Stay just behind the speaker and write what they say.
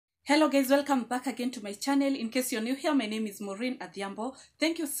Hello guys, welcome back again to my channel. In case you're new here, my name is Maureen Adhiambo.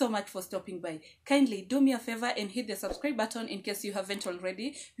 Thank you so much for stopping by. Kindly do me a favor and hit the subscribe button in case you haven't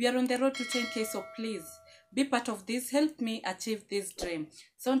already. We are on the road to 10k, so please be part of this. Help me achieve this dream.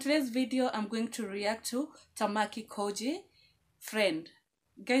 So in today's video, I'm going to react to Tamaki Koji, Friend.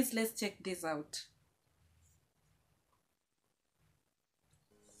 Guys, let's check this out.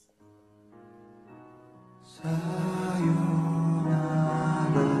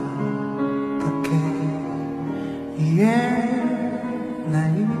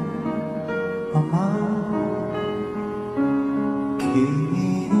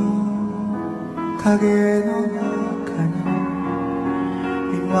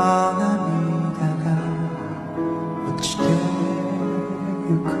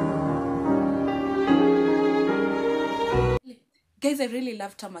 Guys, I really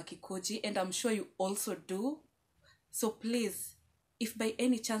love Tamaki Koji and I'm sure you also do. So please, if by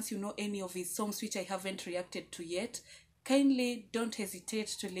any chance you know any of his songs which I haven't reacted to yet, kindly don't hesitate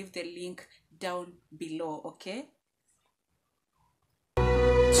to leave the link down below, okay?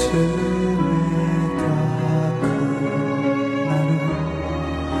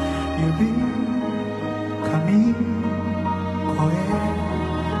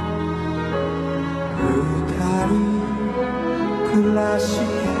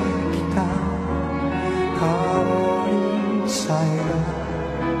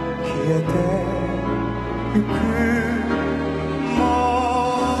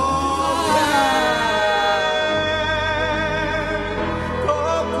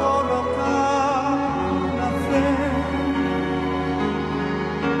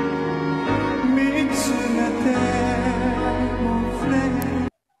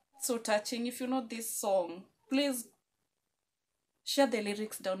 So touching. If you know this song, please share the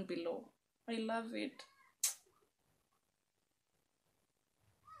lyrics down below. I love it.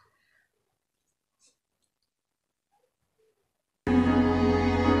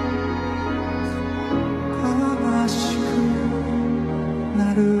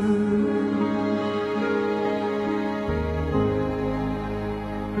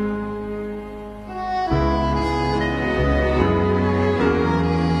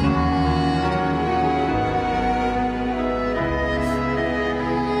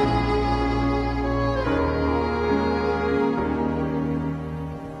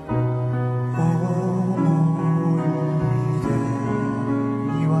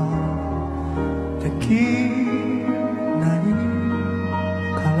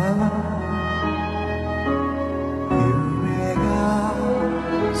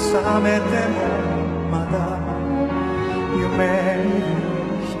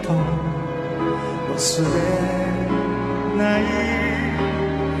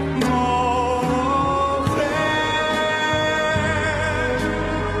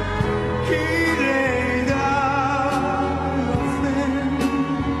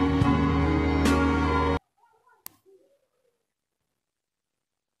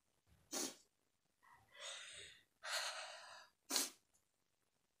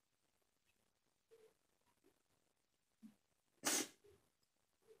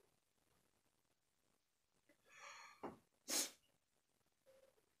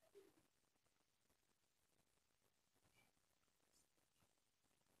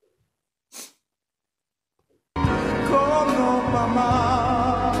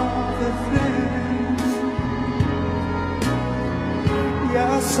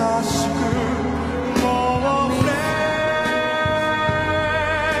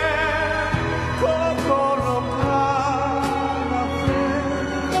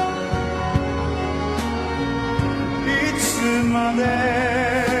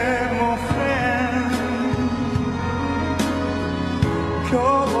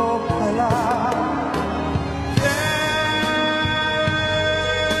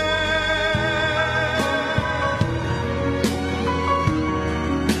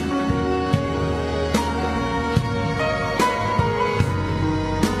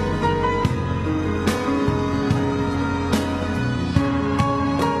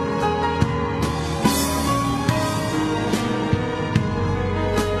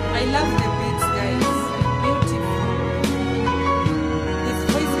 His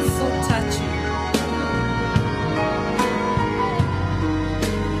voice is so touching.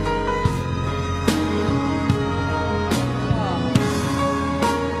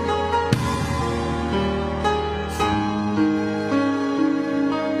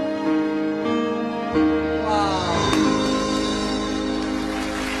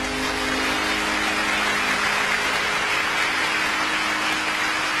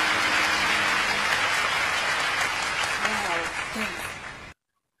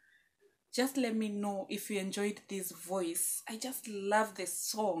 Just let me know if you enjoyed this voice. I just love this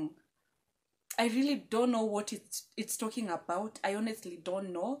song. I really don't know what it's talking about. I honestly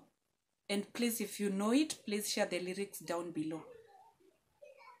don't know. And please, if you know it, please share the lyrics down below.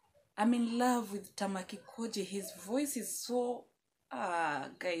 I'm in love with Tamaki Koji. His voice is so...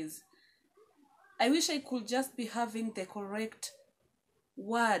 guys. I wish I could just be having the correct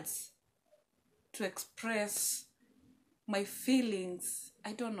words to express my feelings.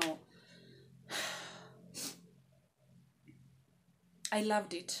 I don't know. I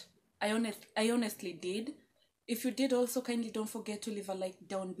loved it. I honestly did. If you did also, kindly don't forget to leave a like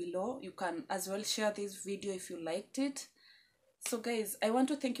down below. You can as well share this video if you liked it. So guys, I want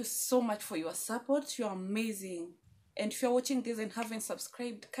to thank you so much for your support. You're amazing. And if you're watching this and haven't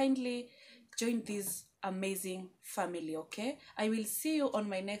subscribed, kindly join this amazing family, okay? I will see you on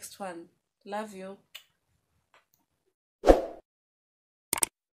my next one. Love you.